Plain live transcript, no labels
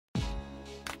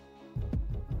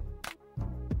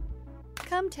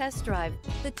Come test drive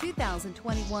the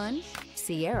 2021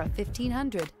 Sierra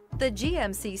 1500. The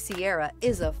GMC Sierra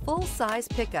is a full-size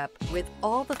pickup with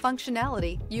all the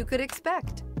functionality you could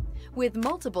expect. With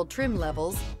multiple trim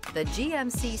levels, the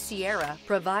GMC Sierra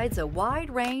provides a wide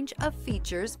range of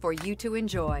features for you to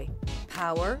enjoy.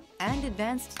 Power and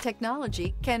advanced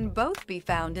technology can both be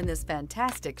found in this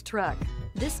fantastic truck.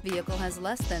 This vehicle has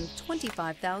less than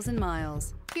 25,000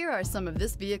 miles. Here are some of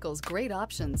this vehicle's great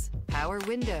options: power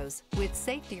windows with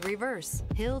safety reverse,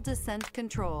 hill descent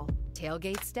control,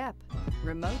 tailgate step,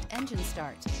 remote engine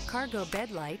start, cargo bed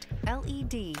light,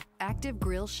 LED, active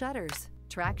grille shutters,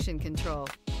 traction control,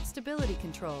 stability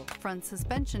control, front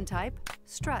suspension type,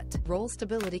 strut, roll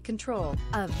stability control.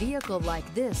 A vehicle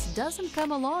like this doesn't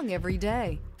come along every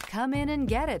day. Come in and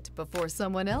get it before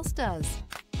someone else does.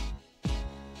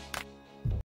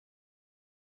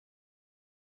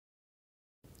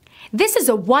 This is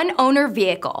a one-owner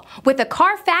vehicle with a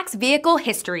Carfax Vehicle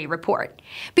History Report.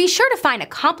 Be sure to find a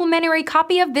complimentary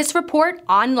copy of this report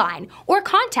online or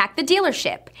contact the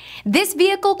dealership. This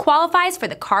vehicle qualifies for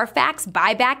the Carfax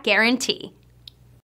Buyback Guarantee.